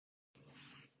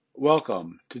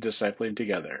Welcome to Discipling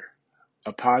Together,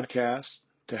 a podcast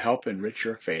to help enrich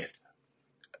your faith.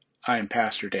 I am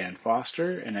Pastor Dan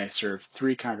Foster, and I serve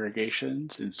 3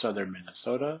 congregations in southern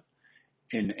Minnesota,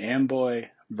 in Amboy,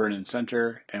 Vernon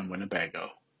Center, and Winnebago.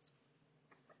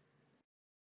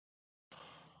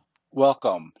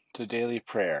 Welcome to Daily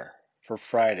Prayer for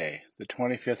Friday, the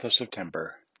 25th of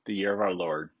September, the year of our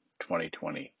Lord,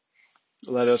 2020.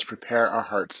 Let us prepare our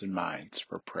hearts and minds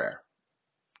for prayer.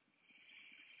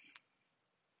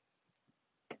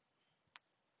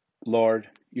 Lord,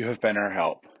 you have been our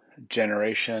help,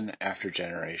 generation after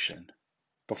generation.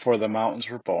 Before the mountains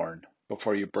were born,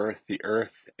 before you birthed the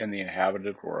earth and the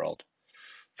inhabited world,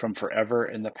 from forever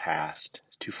in the past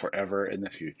to forever in the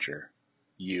future,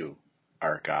 you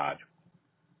are God.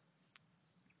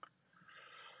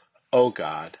 O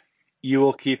God, you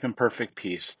will keep in perfect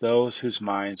peace those whose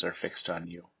minds are fixed on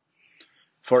you.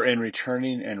 For in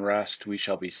returning and rest we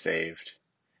shall be saved.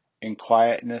 In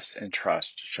quietness and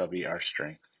trust shall be our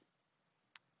strength.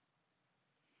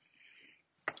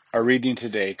 Our reading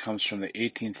today comes from the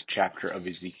 18th chapter of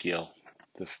Ezekiel,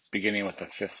 beginning with the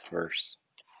 5th verse.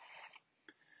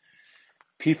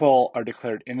 People are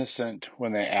declared innocent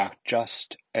when they act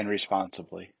just and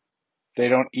responsibly. They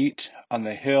don't eat on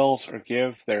the hills or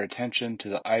give their attention to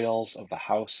the idols of the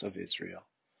house of Israel.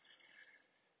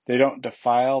 They don't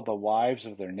defile the wives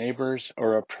of their neighbors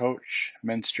or approach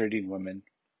menstruating women.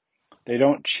 They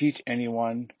don't cheat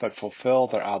anyone but fulfill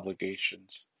their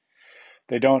obligations.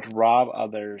 They don't rob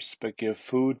others but give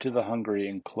food to the hungry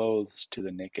and clothes to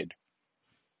the naked.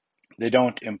 They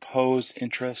don't impose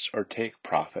interest or take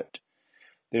profit.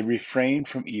 They refrain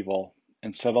from evil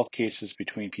and settle cases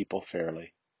between people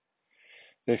fairly.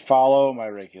 They follow my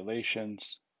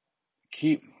regulations,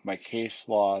 keep my case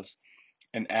laws,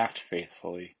 and act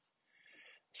faithfully.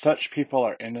 Such people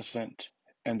are innocent,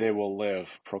 and they will live,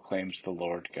 proclaims the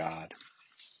Lord God.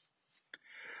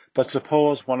 But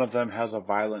suppose one of them has a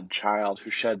violent child who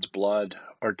sheds blood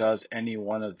or does any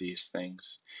one of these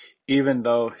things, even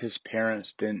though his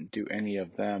parents didn't do any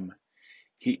of them.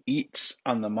 He eats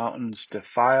on the mountains,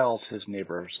 defiles his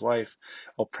neighbor's wife,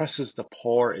 oppresses the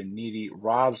poor and needy,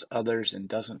 robs others and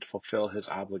doesn't fulfill his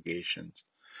obligations,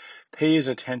 pays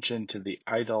attention to the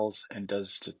idols and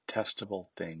does detestable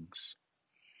things,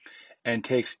 and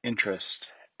takes interest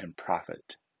and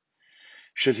profit.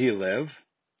 Should he live?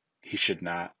 He should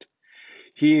not.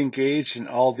 He engaged in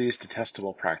all these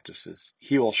detestable practices.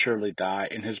 He will surely die,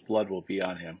 and his blood will be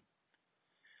on him.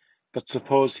 But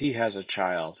suppose he has a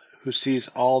child who sees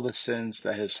all the sins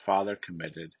that his father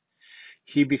committed.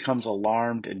 He becomes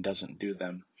alarmed and doesn't do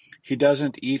them. He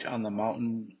doesn't eat on the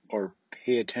mountain or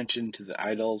pay attention to the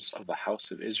idols of the house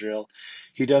of Israel.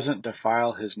 He doesn't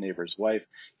defile his neighbor's wife.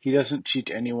 He doesn't cheat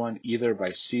anyone either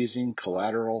by seizing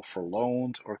collateral for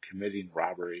loans or committing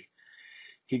robbery.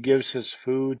 He gives his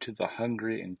food to the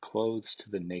hungry and clothes to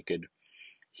the naked.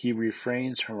 He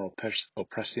refrains from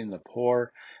oppressing the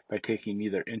poor by taking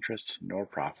neither interest nor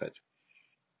profit.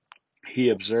 He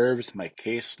observes my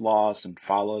case laws and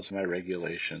follows my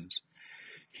regulations.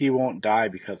 He won't die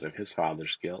because of his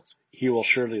father's guilt. He will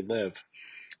surely live.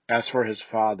 As for his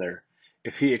father,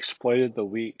 if he exploited the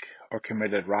weak or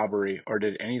committed robbery or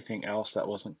did anything else that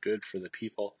wasn't good for the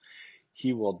people,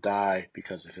 he will die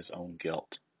because of his own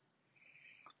guilt.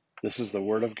 This is the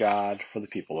word of God for the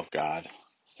people of God.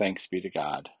 Thanks be to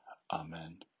God.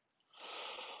 Amen.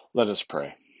 Let us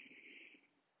pray.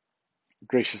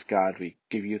 Gracious God, we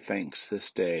give you thanks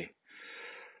this day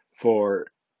for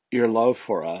your love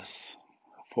for us,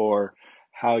 for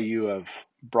how you have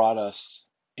brought us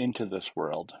into this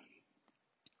world.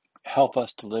 Help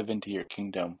us to live into your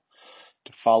kingdom,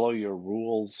 to follow your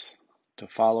rules, to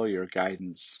follow your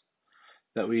guidance,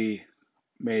 that we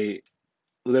may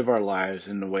live our lives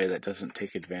in a way that doesn't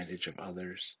take advantage of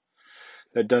others,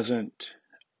 that doesn't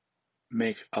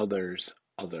make others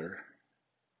other.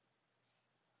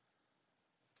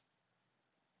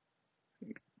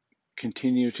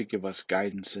 Continue to give us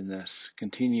guidance in this.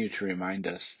 Continue to remind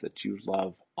us that you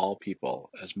love all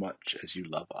people as much as you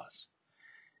love us.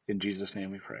 In Jesus' name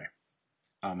we pray.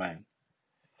 Amen.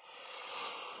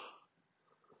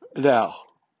 Now,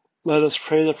 let us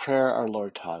pray the prayer our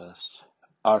Lord taught us.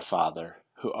 Our Father,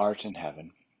 who art in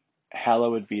heaven,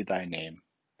 hallowed be thy name.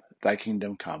 Thy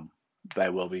kingdom come, thy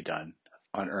will be done,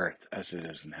 on earth as it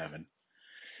is in heaven.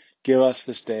 Give us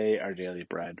this day our daily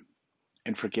bread,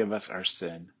 and forgive us our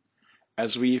sin,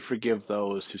 as we forgive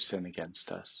those who sin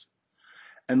against us.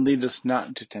 And lead us not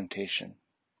into temptation,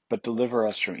 but deliver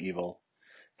us from evil.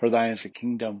 For thine is the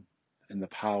kingdom, and the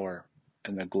power,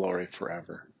 and the glory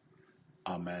forever.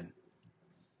 Amen.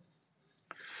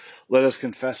 Let us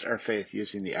confess our faith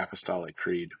using the Apostolic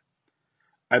Creed.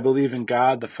 I believe in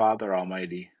God, the Father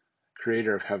Almighty,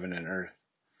 creator of heaven and earth.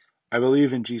 I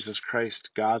believe in Jesus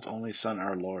Christ, God's only Son,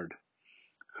 our Lord,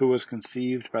 who was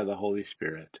conceived by the Holy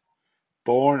Spirit,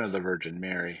 born of the Virgin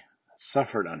Mary,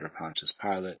 suffered under Pontius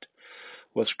Pilate,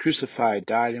 was crucified,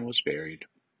 died, and was buried.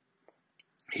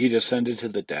 He descended to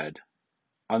the dead.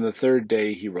 On the third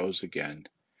day he rose again.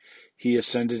 He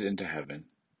ascended into heaven,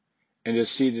 and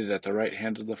is seated at the right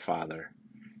hand of the Father,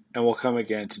 and will come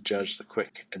again to judge the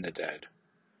quick and the dead.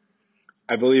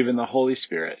 I believe in the Holy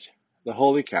Spirit, the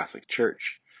Holy Catholic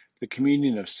Church, the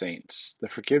communion of saints, the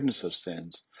forgiveness of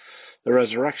sins, the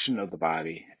resurrection of the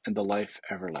body, and the life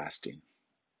everlasting.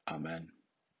 Amen.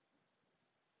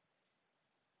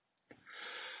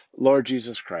 Lord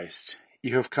Jesus Christ,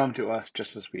 you have come to us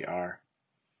just as we are.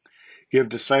 You have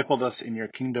discipled us in your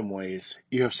kingdom ways.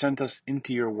 You have sent us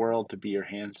into your world to be your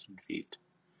hands and feet.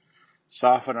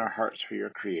 Soften our hearts for your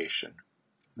creation,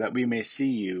 that we may see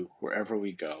you wherever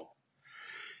we go.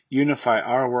 Unify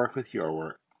our work with your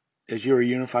work, as you are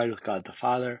unified with God the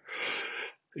Father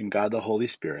and God the Holy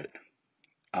Spirit.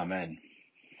 Amen.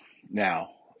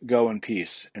 Now, go in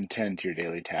peace and tend to your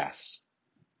daily tasks.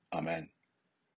 Amen.